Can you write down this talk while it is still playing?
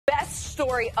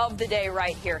story of the day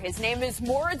right here. His name is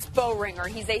Moritz Böhringer.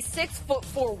 He's a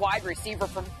 6'4" wide receiver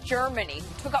from Germany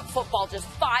who took up football just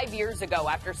 5 years ago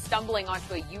after stumbling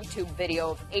onto a YouTube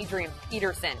video of Adrian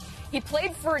Peterson. He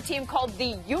played for a team called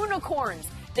the Unicorns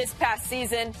this past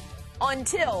season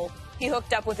until he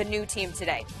hooked up with a new team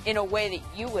today in a way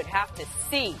that you would have to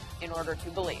see in order to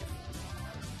believe.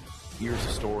 Here's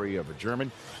the story of a German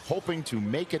hoping to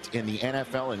make it in the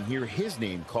NFL, and hear his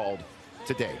name called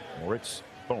today, Moritz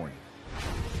Böhringer.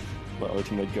 My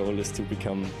ultimate goal is to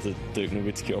become the Dirk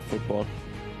Nowitzki of football.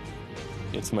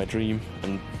 It's my dream,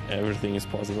 and everything is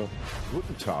possible.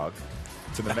 Guten Tag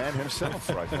to the man himself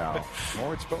right now,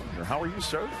 Moritz Böhringer. How are you,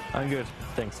 sir? I'm good,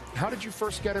 thanks. How did you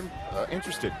first get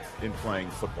interested in playing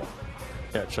football?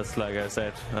 Yeah, just like I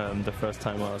said, the first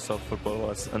time I saw football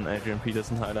was an Adrian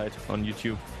Peterson highlight on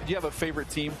YouTube. Do you have a favorite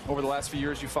team over the last few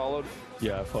years you followed?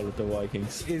 Yeah, I followed the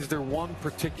Vikings. Is there one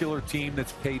particular team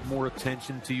that's paid more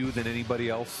attention to you than anybody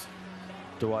else?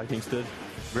 The Vikings did.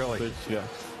 Really? But, yeah.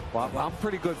 Well, I'm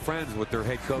pretty good friends with their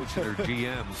head coach and their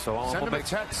GM, so I'm Send going him to a make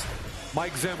text.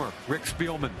 Mike Zimmer, Rick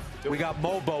Spielman. We got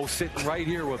Mobo sitting right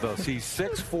here with us. He's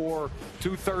 6'4",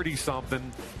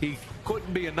 230-something. He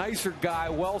couldn't be a nicer guy,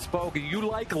 well-spoken. You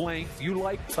like length. You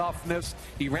like toughness.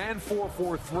 He ran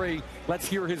 4.43. Let's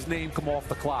hear his name come off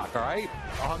the clock, all right?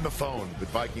 On the phone with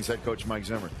Vikings head coach Mike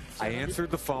Zimmer. I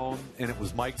answered the phone, and it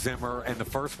was Mike Zimmer, and the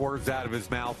first words out of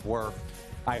his mouth were,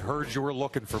 I heard you were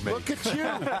looking for me. Look at you.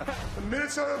 The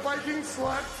Minnesota Vikings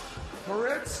select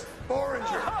Moritz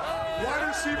Böhringer, wide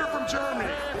receiver from Germany.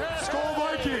 Skol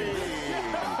Vikings!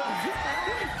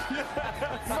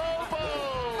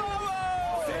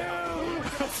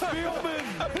 Spielman!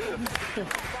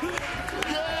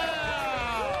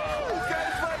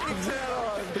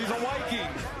 He's a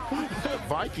Viking.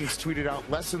 Vikings tweeted out,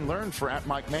 lesson learned for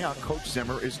 @MikeMayock. Coach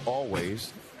Zimmer is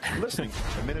always listening.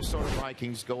 The Minnesota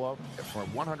Vikings go up for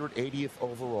 180th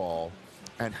overall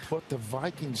and put the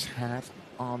Vikings hat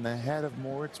on the head of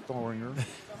Moritz Böhringer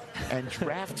and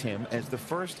draft him as the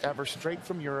first ever straight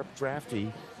from Europe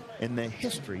draftee in the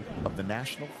history of the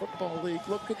National Football League.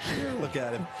 Look at you. Look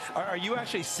at him. Are you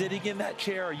actually sitting in that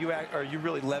chair? Or are you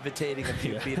really levitating a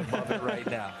few feet above it right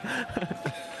now?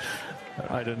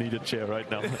 I don't need a chair right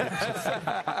now.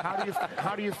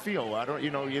 How do you feel? I don't,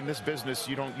 in this business,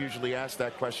 you don't usually ask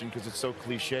that question because it's so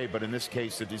cliche, but in this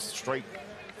case, it is straight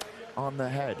on the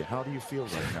head. How do you feel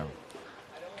right now?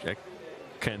 I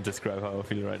can't describe how I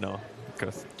feel right now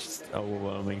because it's just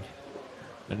overwhelming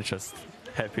and just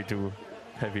happy to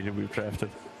be drafted.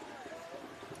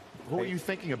 Who are you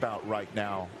thinking about right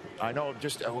now? I know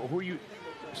just who are you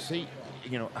see,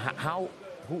 who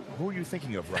are you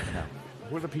thinking of right now?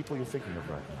 Who are the people you're thinking of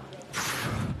right now?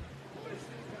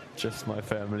 Just my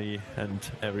family and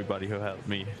everybody who helped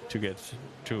me to get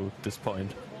to this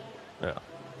point. Yeah.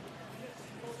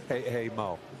 Hey,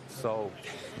 Mo. So,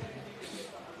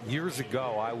 years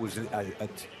ago, I was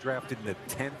drafted in the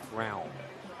 10th round.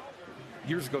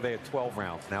 Years ago, they had 12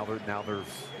 rounds. Now there's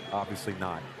obviously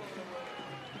 9.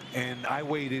 And I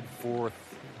waited for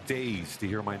days to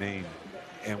hear my name.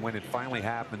 And when it finally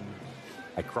happened,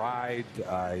 I cried.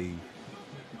 I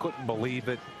couldn't believe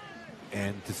it.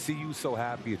 And to see you so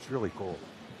happy, it's really cool.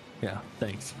 Yeah,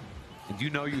 thanks. And do you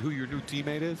know who your new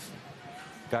teammate is?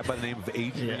 A guy by the name of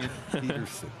Adrian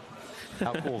Peterson.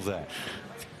 How cool is that?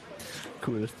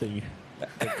 Coolest thing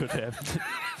that could happen.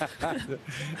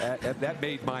 That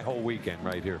made my whole weekend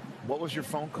right here. What was your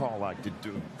phone call like? Did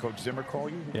Coach Zimmer call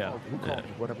you? Who called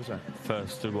you? What was that?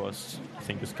 First it was, I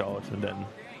think, a scout, and then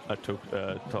I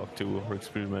talked to Rick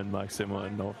Spielman, Mike Zimmer,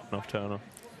 and North Turner.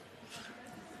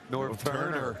 North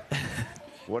Turner.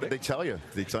 What did they tell you?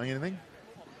 Did they tell you anything?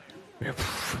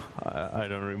 I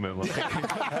don't remember. Hey,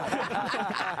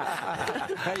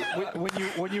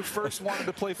 when you first wanted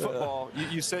to play football,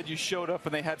 you said you showed up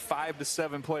and they had 5 to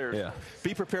 7 players. Yeah.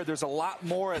 Be prepared. There's a lot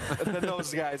more than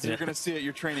those guys you're going to see at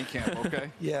your training camp,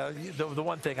 okay? Yeah, the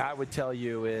one thing I would tell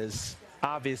you is,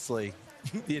 obviously,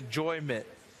 the enjoyment.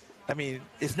 I mean,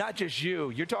 it's not just you.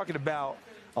 You're talking about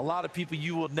a lot of people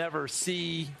you will never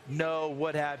see, know,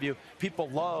 what have you. People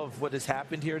love what has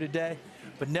happened here today.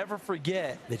 But never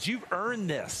forget that you've earned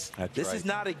this. This is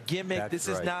not a gimmick. This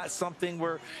is not something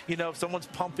where, someone's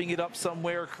pumping it up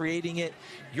somewhere, creating it.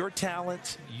 Your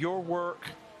talent, your work,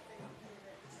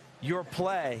 your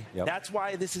play. That's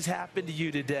why this has happened to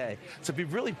you today. So be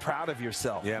really proud of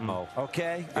yourself. Yeah, Mo.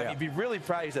 Okay? I mean, be really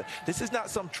proud of yourself. This is not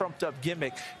some trumped up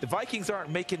gimmick. The Vikings aren't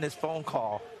making this phone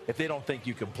call if they don't think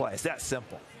you can play. It's that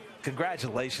simple.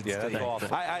 Congratulations Yeah, to that's you.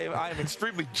 awesome. I am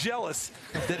extremely jealous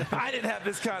that I didn't have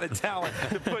this kind of talent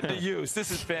to put to use.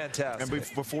 This is fantastic.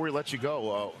 And before we let you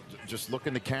go, just look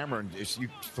in the camera and you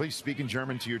please speak in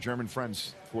German to your German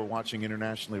friends who are watching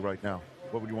internationally right now.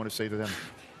 What would you want to say to them?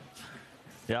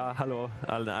 Ja, hallo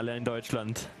alle in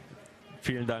Deutschland.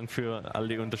 Vielen Dank für all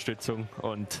die Unterstützung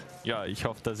und ja, ich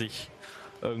hoffe, dass ich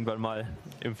irgendwann mal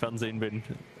im Fernsehen bin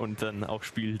und dann auch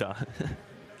spiele da.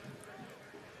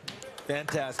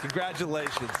 Fantastic.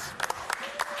 Congratulations.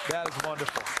 That is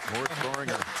wonderful. Moritz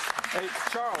Böhringer. Hey,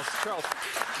 Charles,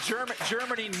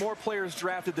 Germany more players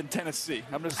drafted than Tennessee.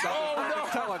 I'm just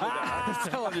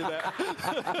telling you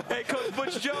that. Hey, Coach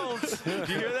Butch Jones, do you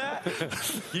hear that?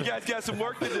 You guys got some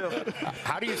work to do.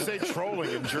 How do you say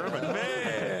trolling in German?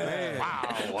 Man.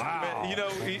 Wow. Man, you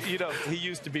know, he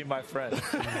used to be my friend.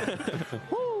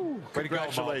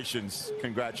 Congratulations.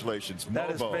 Congratulations.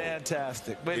 That is Mobo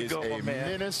fantastic. Way to is go, my a man.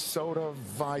 Minnesota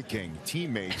Viking,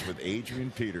 teammates with Adrian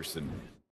Peterson.